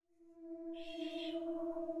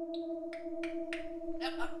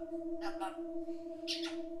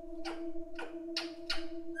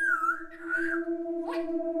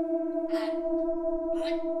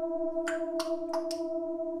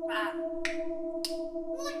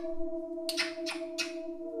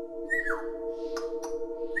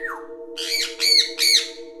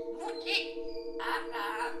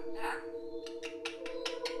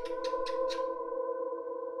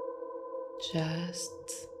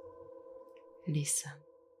listen.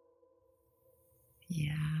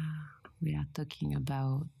 Yeah, we are talking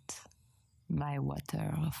about my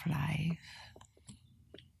water of life.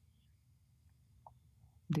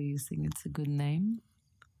 Do you think it's a good name?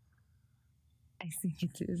 I think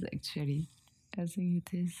it is, actually. I think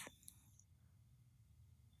it is.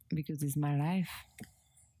 Because it's my life,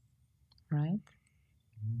 right?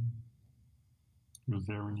 It was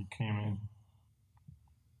there when you came in.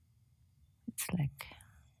 It's like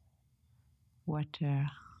water,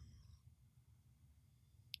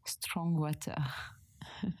 strong water.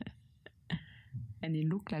 And it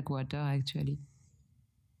looks like water, actually.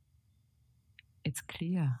 It's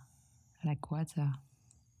clear, like water.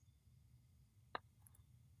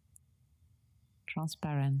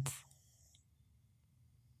 Transparent.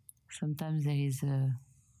 Sometimes there is a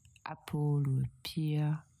apple or a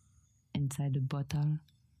pear inside the bottle.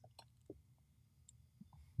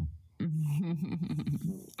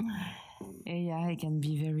 Yeah, it can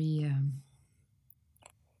be very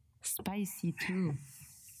spicy too.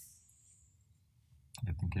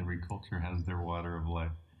 I think every culture has their water of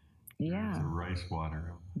life. Yeah. There's a rice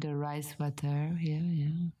water. The rice water,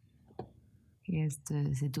 yeah. Yes,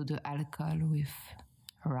 they do the alcohol with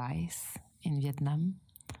rice in Vietnam.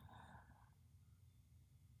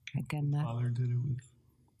 I cannot. Father did it with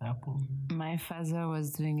apple. My father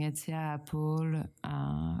was doing it, yeah, apple,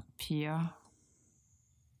 pear,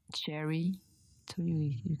 cherry. So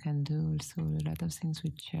you can do also a lot of things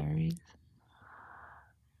with cherries.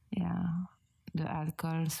 Yeah, the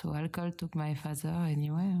alcohol. So alcohol took my father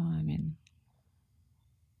anyway. I mean,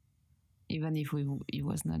 even if he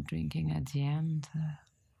was not drinking at the end,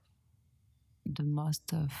 the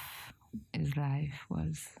most of his life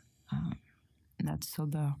was not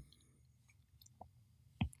sober.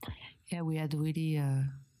 Yeah, we had really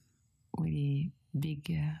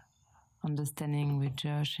big understanding with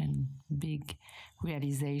Josh and big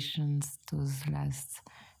realizations those last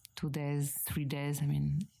 2 days, 3 days. I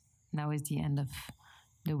mean, now is the end of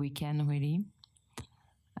the weekend, really.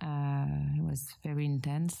 It was very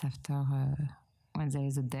intense after when there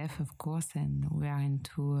is a death, of course, and we are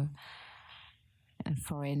into a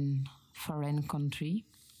foreign country.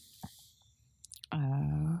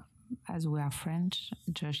 As we are French,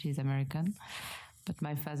 Josh is American, but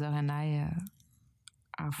my father and I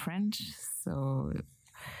are French, so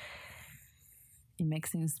it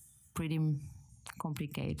makes things pretty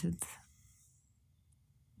complicated.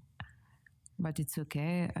 But it's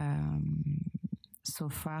okay. So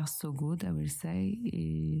far, so good, I will say.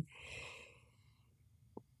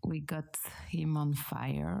 We got him on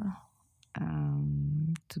fire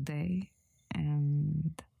today,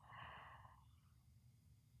 and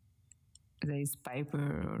there is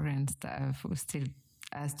paper and stuff who still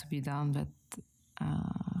has to be done, but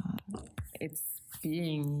its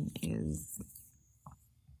being is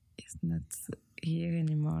not here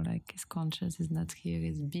anymore. Like his conscience is not here.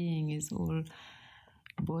 His being is all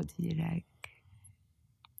body. Like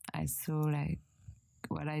I saw, like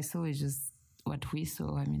what I saw is just what we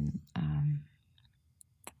saw. I mean,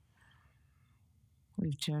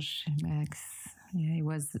 with Josh Max, yeah, he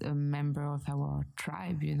was a member of our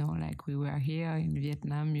tribe, you know, like we were here in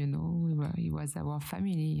Vietnam, you know, he was our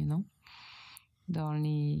family, you know. The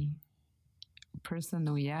only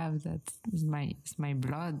person we have that is my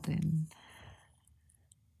blood,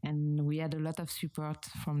 and we had a lot of support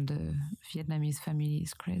from the Vietnamese family.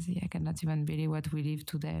 It's crazy. I cannot even believe what we live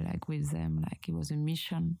today, like with them. Like it was a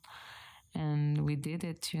mission, and we did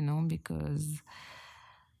it, you know, because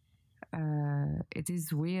it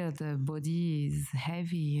is weird. The body is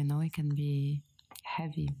heavy, you know, it can be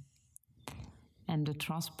heavy. And the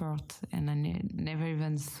transport, and I never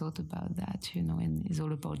even thought about that, you know, and it's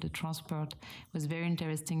all about the transport. It was very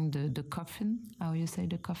interesting, the coffin, how you say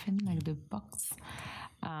the coffin, like the box.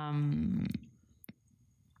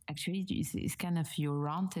 Actually, it's kind of, you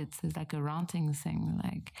round it, it's like a rounding thing,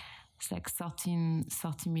 like it's like 30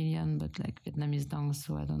 million, but like Vietnamese dong,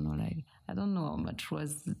 so I don't know, like, I don't know how much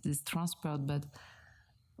was this transport, but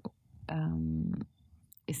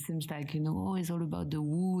it seems like, you know, it's all about the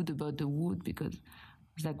wood, because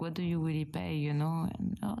it's like, what do you really pay, you know?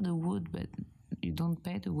 And the wood, but you don't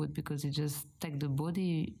pay the wood because you just take the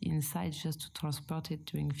body inside just to transport it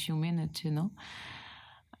during a few minutes, you know?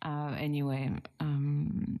 Anyway,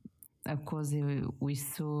 of course, we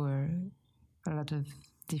saw a lot of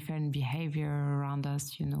different behavior around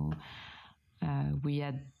us, you know. We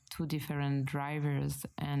had 2 different drivers,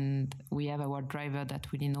 and we have our driver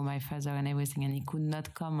that really know my father and everything, and he could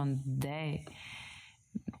not come on the day.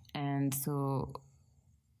 And so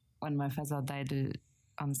when my father died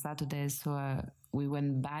on Saturday, so we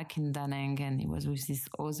went back in Da Nang, and he was with this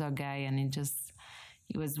other guy, and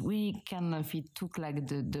he was really kind of, he took like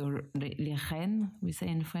les rênes, we say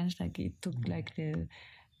in French, like he took like the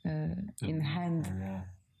in hand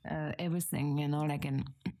everything, you know, like, and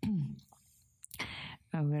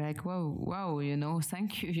we're like, wow, you know,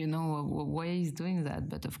 thank you, you know, why he's doing that.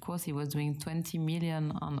 But of course, he was doing 20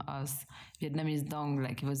 million on us, Vietnamese dong,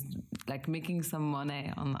 like he was like making some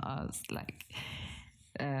money on us, like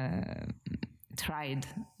tried,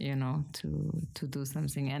 you know, to do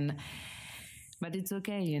something. But it's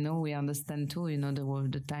okay, you know, we understand too, you know,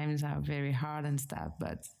 the times are very hard and stuff,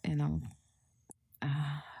 but, you know,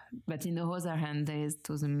 but in the other hand, it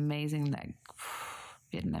was amazing, like,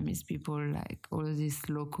 Vietnamese people, like all these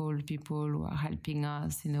local people who are helping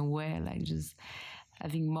us in a way, like just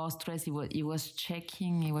having more stress. He was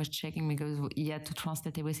checking because he had to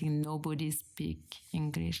translate everything. Nobody speak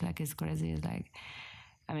English, like it's crazy. It's like,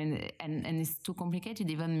 I mean, and it's too complicated.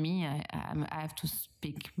 Even me, I have to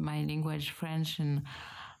speak my language, French, and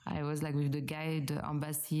I was like with the guy, the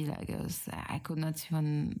embassy, like I could not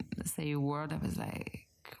even say a word. I was like,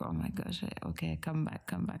 oh my gosh, okay, come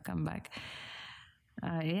back.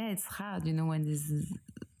 Yeah, it's hard, you know, when this is,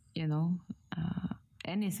 you know,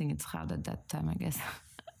 anything, it's hard at that time, I guess.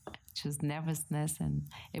 Just nervousness, and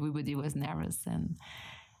everybody was nervous. And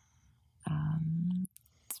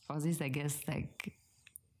for this, I guess, like,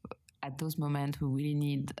 at those moments, we really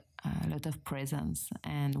need a lot of presence.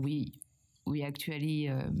 And we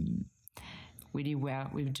actually really were,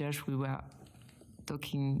 with Josh, we were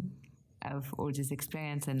talking of all this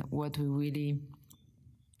experience, and what we really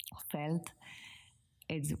felt.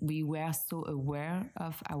 We were so aware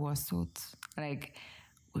of our thoughts. Like,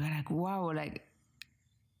 we were like, wow, like,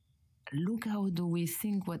 look how do we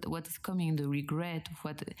think, what is coming, the regret,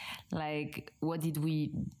 what did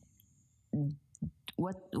we,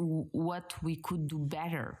 what we could do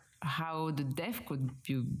better, how the death could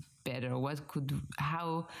be better,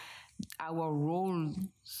 how our roles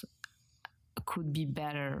could be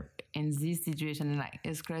better in this situation. Like,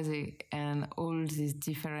 it's crazy. And all these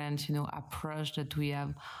different, you know, approach that we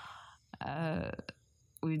have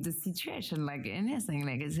with the situation, like anything,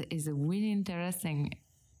 like it's really interesting.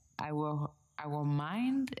 Our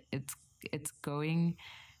mind, it's going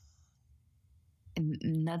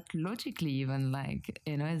not logically even, like,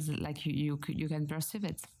 you know, it's like you can perceive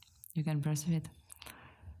it.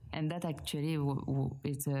 And that actually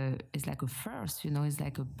is like a first, you know, it's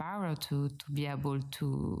like a power to be able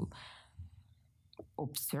to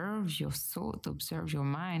observe your thought, observe your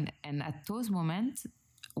mind. And at those moments,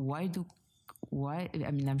 why,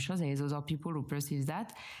 I mean, I'm sure there is other people who perceive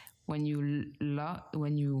that when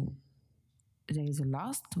there is a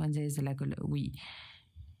lost, when there is like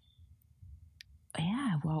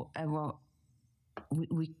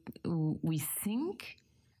we think,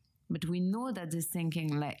 but we know that this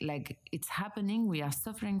thinking, like it's happening, we are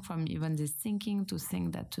suffering from even this thinking, to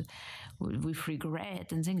think that with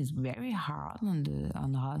regret and things is very hard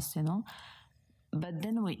on us, you know. But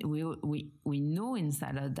then we know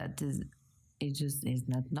inside us that it just is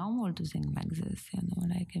not normal to think like this, you know.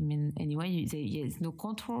 Like, I mean, anyway, there's no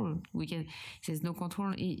control. There's no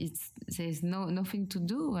control. There's nothing to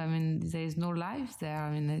do. I mean, there's no life there.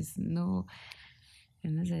 I mean, there's no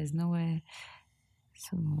way.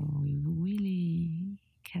 So we really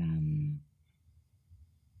can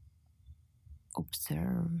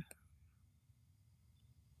observe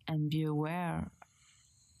and be aware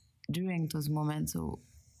during those moments. So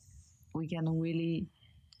we can really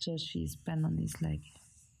touch his pen on his leg.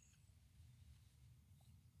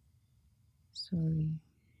 Sorry.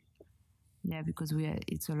 Yeah, because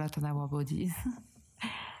it's a lot on our bodies.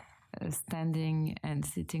 Standing and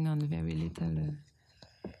sitting on very little,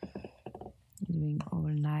 doing all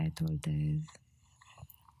night, all days.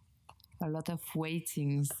 A lot of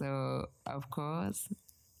waiting. So, of course,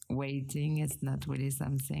 waiting is not really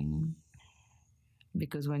something,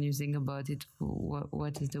 because when you think about it,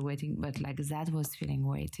 what is the waiting? But like, that was feeling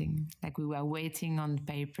waiting. Like, we were waiting on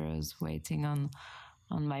papers, waiting on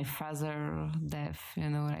my father death, you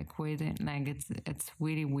know, like waiting. Like, it's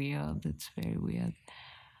really weird. It's very weird.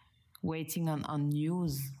 Waiting on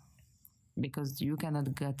news, because you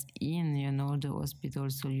cannot get in, you know, the hospital.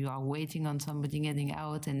 So you are waiting on somebody getting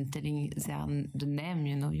out and telling the name,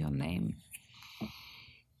 you know, your name.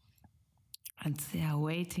 And they are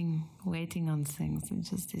waiting on things. It's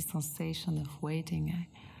just this sensation of waiting.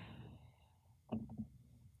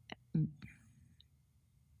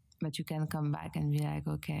 But you can come back and be like,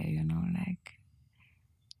 okay, you know, like,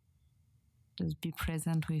 just be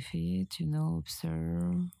present with it, you know,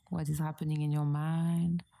 observe what is happening in your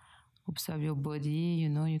mind, observe your body, you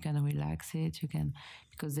know, you can relax it, you can,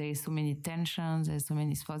 because there is so many tensions, there's so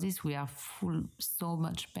many, for this we are full, so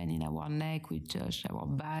much pain in our neck, we touch our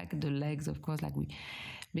back, the legs, of course, like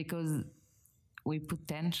because we put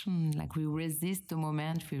tension, like we resist the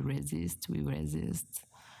moment, we resist.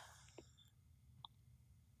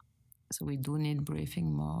 So we do need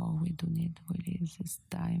breathing more, we do need really this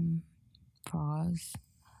time for us.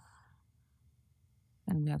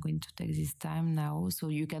 And we are going to take this time now. So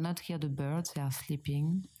you cannot hear the birds, they are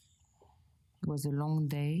sleeping. It was a long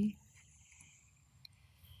day.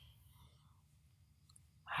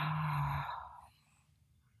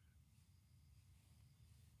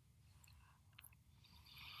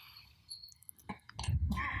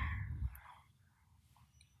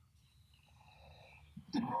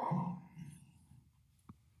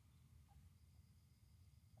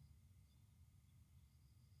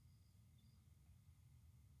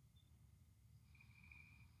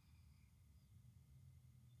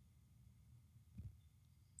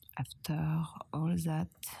 After all that,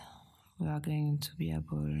 we are going to be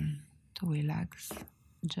able to relax,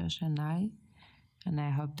 Josh and I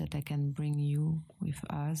hope that I can bring you with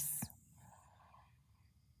us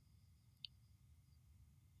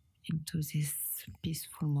into this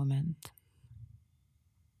peaceful moment.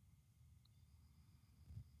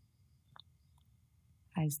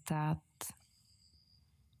 I start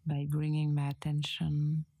by bringing my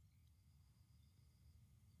attention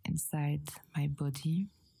inside my body,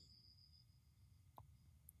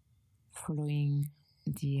 following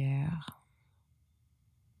the air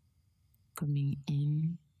coming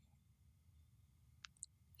in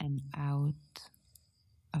and out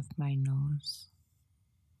of my nose.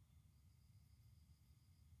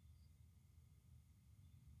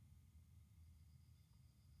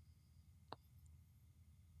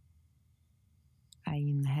 I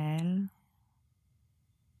inhale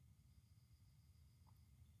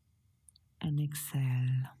and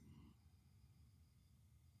exhale.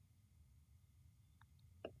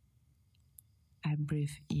 I breathe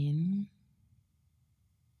in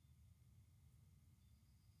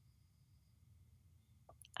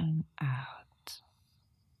and out.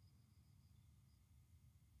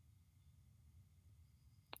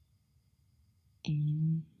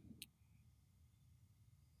 In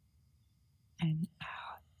and out.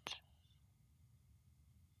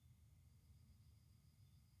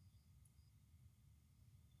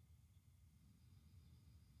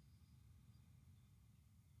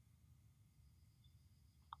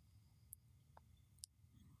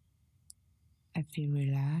 I feel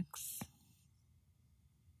relaxed.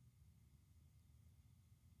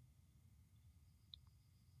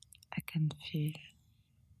 I can feel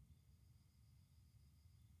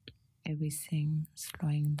everything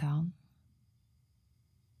slowing down.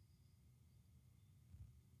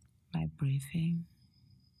 My breathing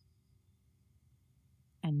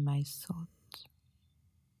and my thought.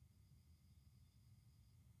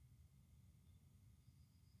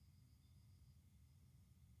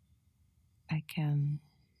 I can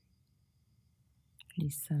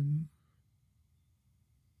listen.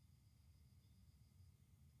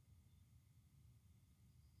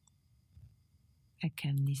 I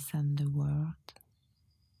can listen the world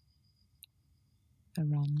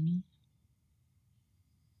around me.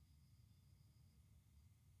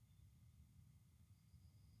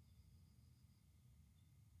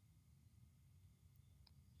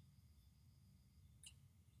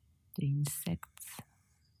 The insects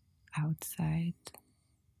outside.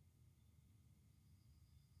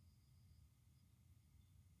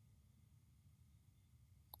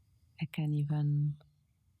 I can even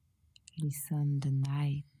listen the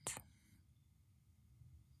night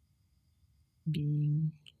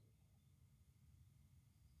being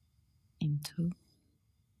into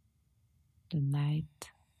the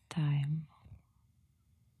night time.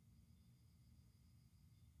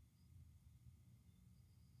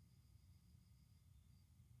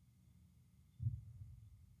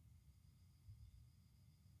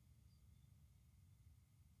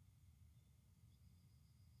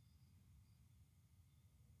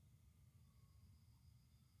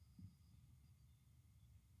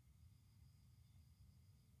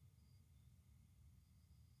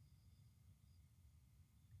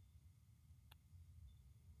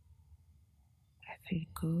 I feel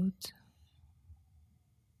good,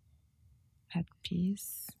 at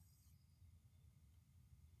peace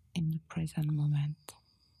in the present moment.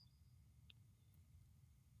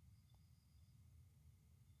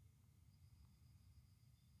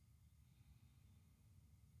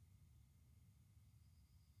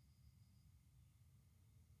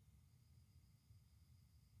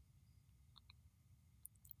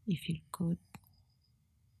 it feels good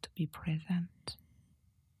to be present,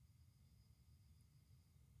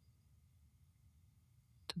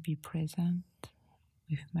 to be present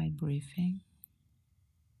with my breathing.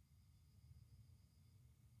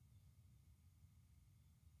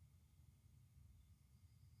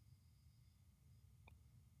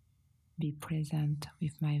 Be present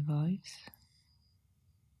with my voice.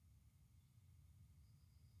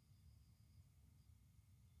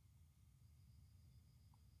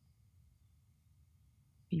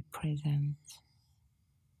 Be present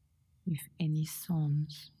with any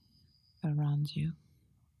sounds around you.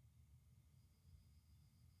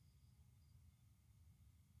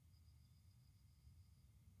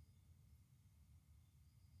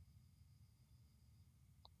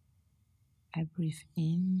 I breathe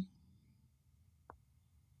in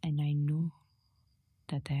and I know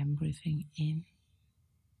that I am breathing in.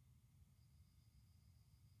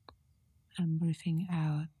 I'm breathing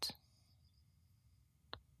out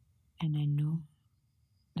and I know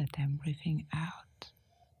that I'm breathing out.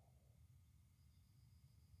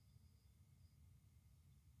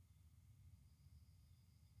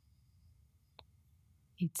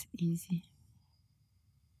 It's easy.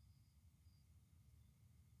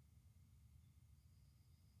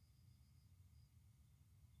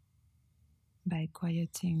 By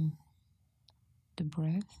quieting the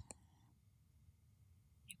breath,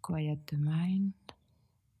 you quiet the mind.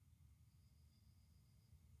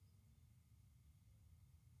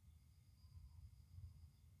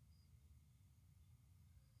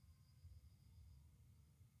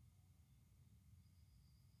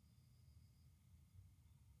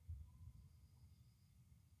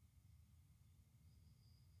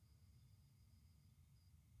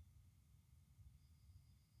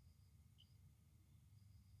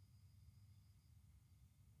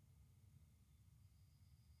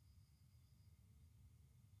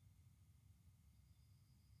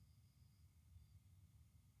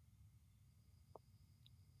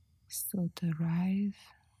 So the rise,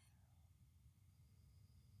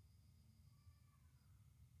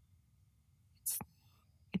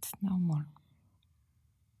 it's normal.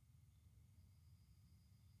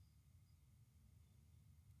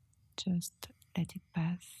 Just let it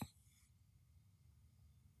pass.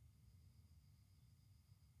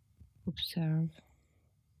 Observe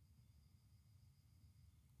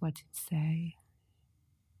what it says.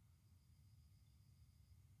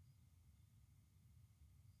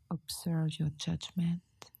 Observe your judgment.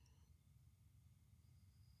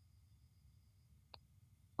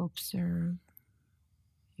 Observe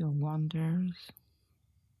your wonders.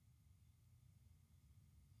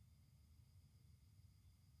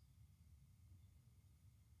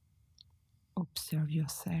 Observe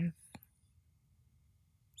yourself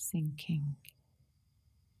thinking.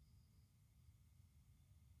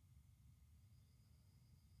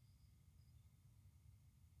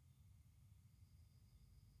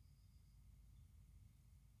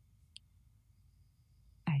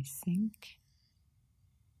 I think.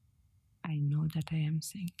 I know that I am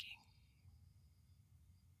thinking.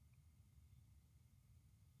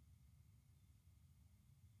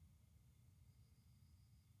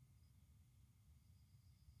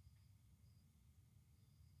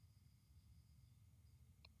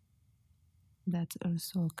 That's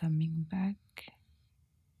also coming back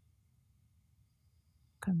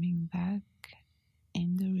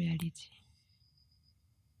in the reality.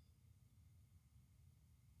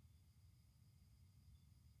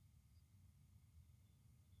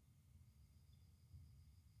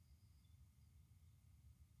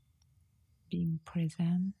 Being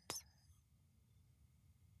present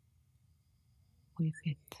with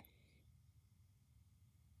it.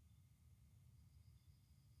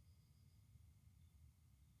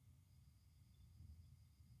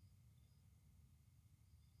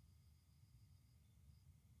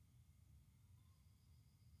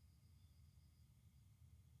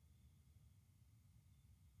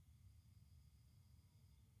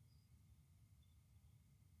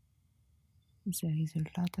 There is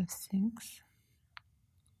a lot of things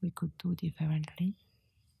we could do differently,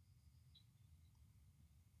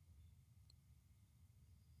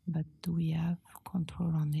 but do we have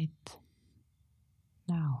control on it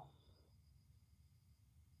now?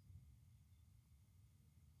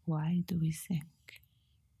 Why do we think?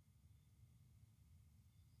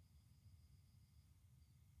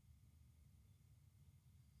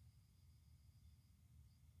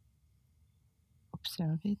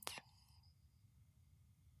 Observe it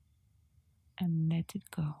and let it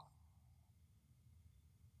go.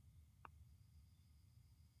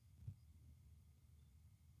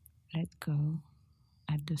 Let go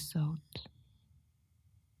at the thought.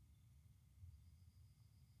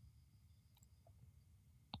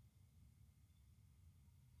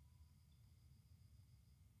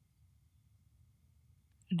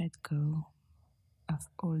 Let go of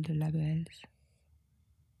all the labels,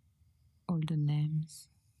 all the names.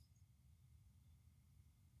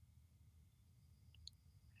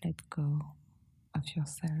 Let go of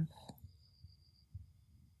yourself,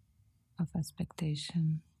 of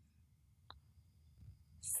expectation,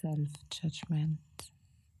 self-judgment.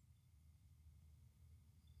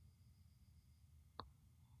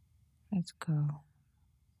 Let go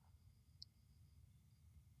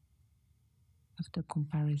of the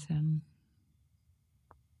comparison.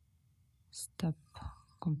 Stop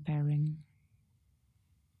comparing.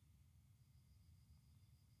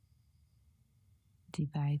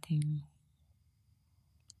 Dividing,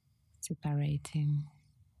 separating.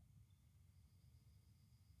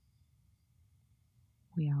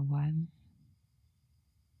 We are one,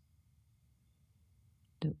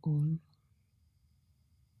 the all,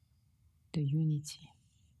 the unity.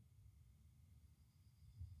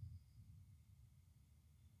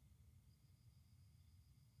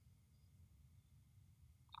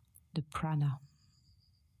 The prana.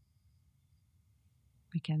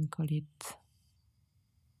 We can call it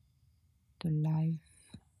the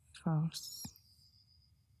life force,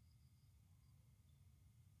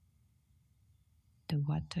 the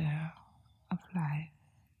water of life.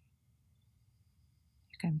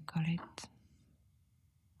 You can call it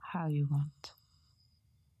how you want.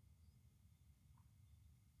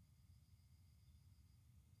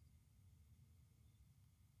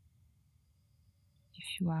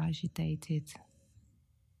 If you are agitated,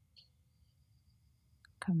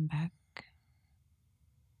 come back.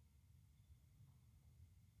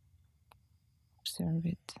 Observe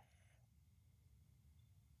it.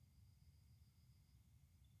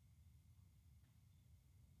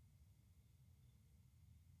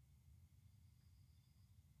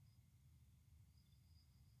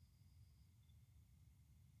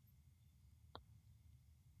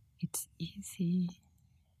 It's easy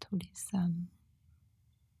to listen.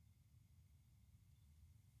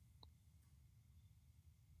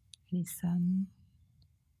 Listen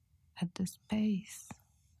at the space.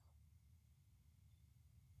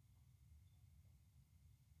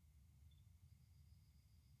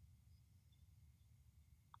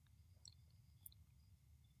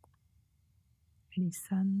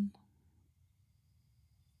 Listen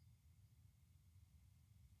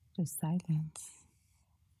the silence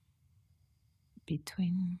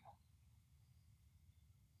between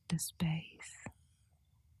the space.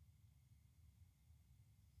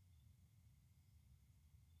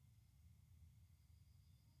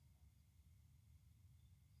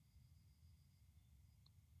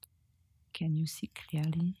 Can you see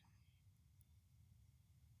clearly?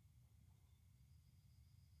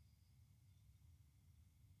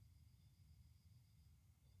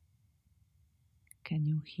 Can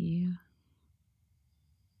you hear?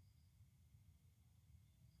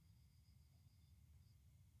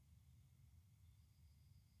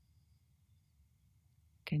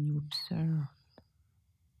 Can you observe?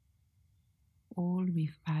 All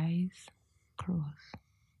with eyes closed.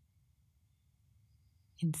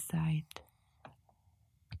 Inside.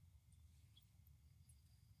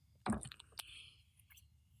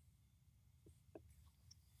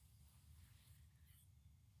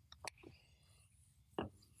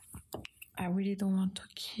 I really don't want to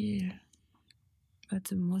kill, but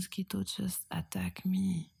the mosquito just attacked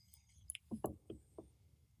me.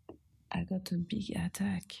 I got a big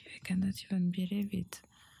attack. I cannot even believe it.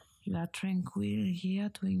 You are tranquil here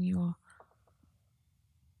doing your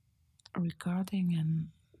recording and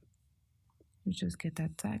you just get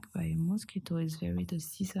attacked by a mosquito. It's very the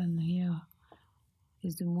season here.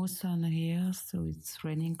 It's the monsoon here, so it's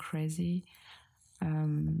raining crazy.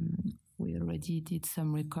 We already did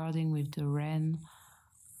some recording with the rain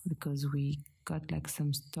because we got like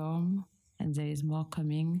some storm and there is more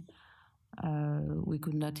coming. We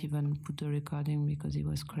could not even put the recording because it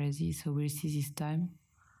was crazy, so we'll see this time.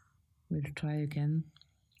 We'll try again.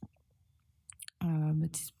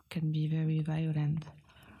 But it can be very violent.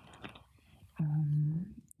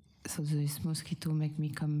 So this mosquito make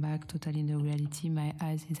me come back totally in the reality. My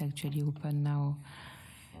eyes is actually open now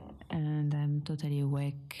and I'm totally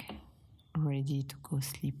awake, ready to go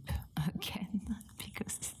sleep again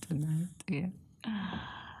because it's tonight. Yeah.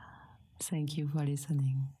 Thank you for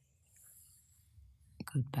listening.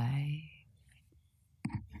 Goodbye.